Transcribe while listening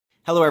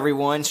Hello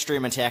everyone,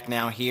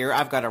 streamandtechnow here.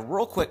 I've got a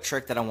real quick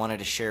trick that I wanted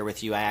to share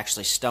with you. I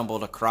actually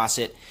stumbled across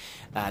it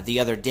the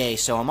other day.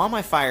 So I'm on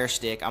my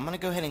Firestick. I'm going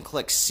to go ahead and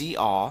click See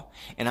All,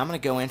 and I'm going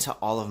to go into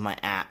all of my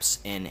apps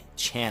and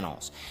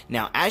channels.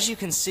 Now, as you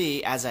can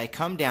see, as I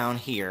come down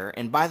here,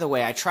 and by the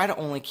way, I try to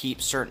only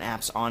keep certain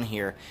apps on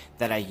here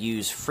that I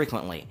use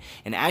frequently.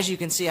 And as you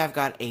can see, I've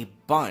got a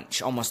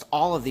bunch. Almost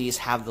all of these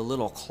have the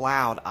little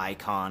cloud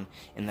icon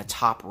in the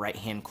top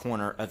right-hand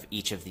corner of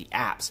each of the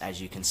apps,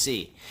 as you can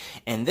see.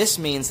 And this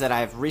means that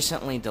I've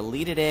recently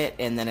deleted it,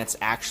 and then it's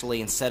actually,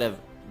 instead of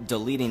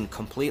deleting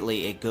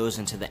completely, it goes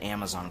into the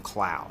Amazon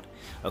cloud.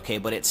 Okay,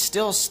 but it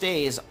still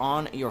stays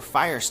on your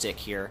Firestick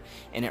here,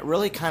 and it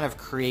really kind of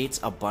creates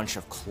a bunch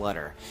of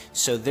clutter.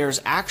 So there's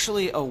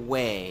actually a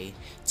way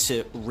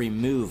to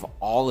remove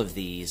all of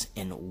these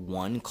in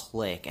one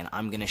click, and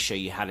I'm going to show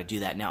you how to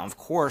do that. Now, of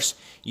course,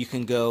 you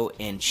can go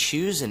and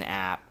choose an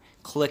app,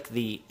 click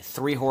the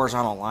three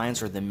horizontal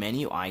lines or the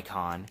menu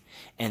icon,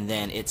 and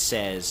then it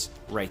says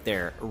right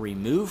there,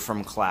 remove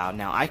from cloud.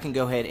 Now I can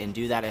go ahead and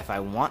do that if I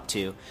want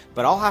to,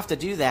 but I'll have to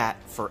do that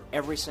for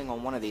every single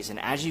one of these. And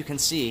as you can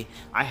see,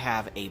 I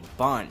have a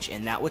bunch,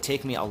 and that would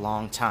take me a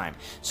long time.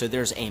 So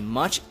there's a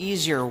much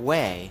easier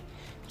way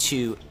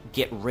to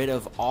get rid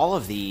of all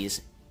of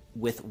these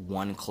with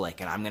one click,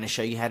 and I'm going to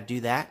show you how to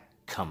do that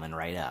coming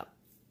right up.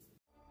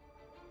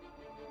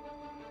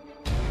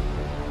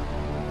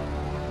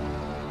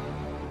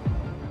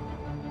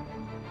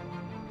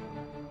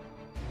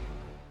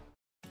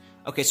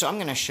 Okay, so I'm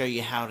going to show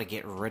you how to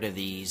get rid of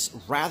these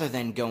rather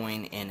than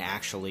going and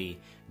actually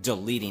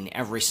deleting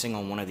every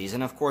single one of these.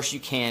 And of course you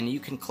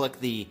can click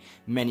the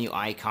menu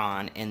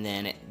icon, and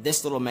then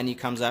this little menu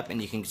comes up,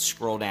 and you can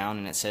scroll down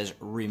and it says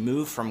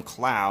remove from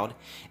cloud,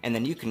 and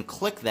then you can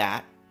click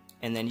that,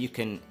 and then you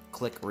can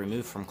click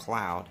remove from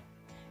cloud,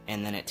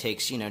 and then it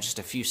takes, just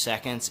a few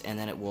seconds, and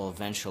then it will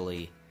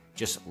eventually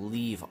just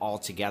leave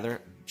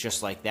altogether,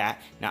 just like that.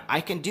 Now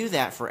I can do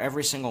that for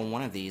every single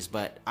one of these,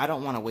 but I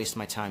don't want to waste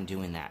my time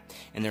doing that.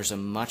 And there's a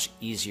much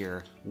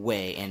easier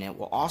way, and it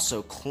will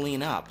also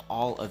clean up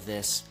all of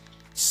this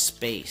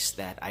space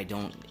that I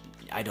don't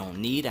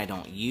need, I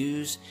don't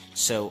use.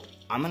 So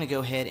I'm going to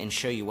go ahead and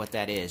show you what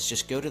that is.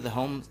 Just go to the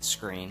home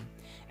screen,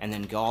 and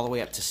then go all the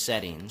way up to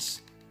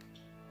settings,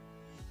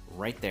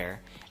 right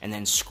there, and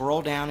then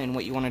scroll down, and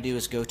what you want to do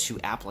is go to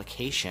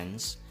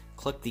applications.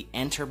 Click the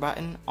enter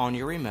button on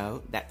your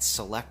remote, that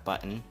select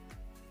button,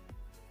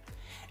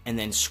 and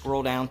then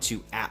scroll down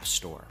to App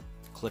Store.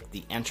 Click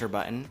the enter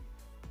button,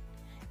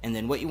 and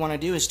then what you want to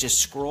do is just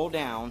scroll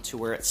down to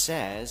where it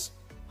says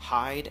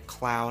hide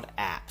cloud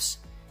apps.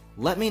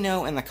 Let me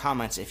know in the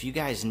comments if you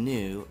guys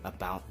knew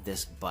about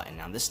this button.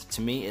 Now this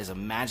to me is a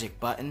magic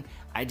button.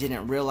 I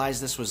didn't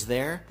realize this was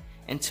there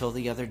until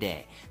the other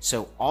day.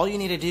 So all you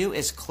need to do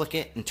is click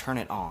it and turn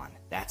it on.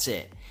 That's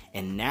it.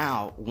 And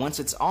now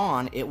once it's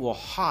on, it will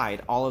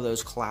hide all of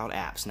those cloud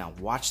apps. Now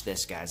watch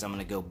this, guys. I'm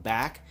going to go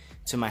back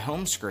to my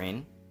home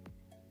screen,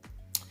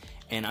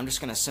 and I'm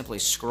just going to simply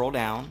scroll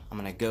down. I'm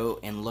going to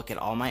go and look at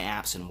all my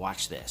apps, and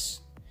watch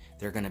this.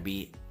 They're going to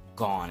be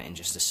gone in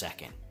just a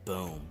second.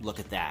 Boom. Look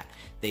at that.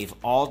 They've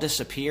all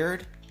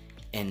disappeared,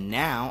 and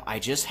now I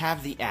just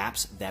have the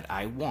apps that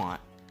I want,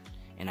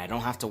 and I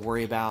don't have to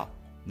worry about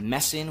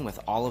messing with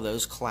all of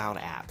those cloud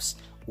apps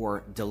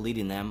or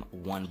deleting them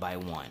one by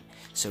one.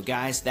 So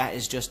guys, that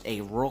is just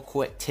a real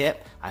quick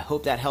tip. I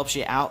hope that helps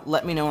you out.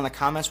 Let me know in the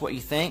comments what you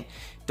think.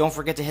 Don't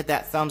forget to hit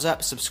that thumbs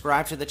up,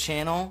 subscribe to the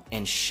channel,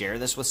 and share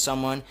this with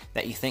someone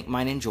that you think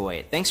might enjoy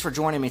it. Thanks for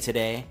joining me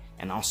today,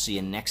 and I'll see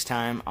you next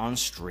time on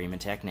Stream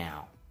and Tech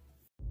Now.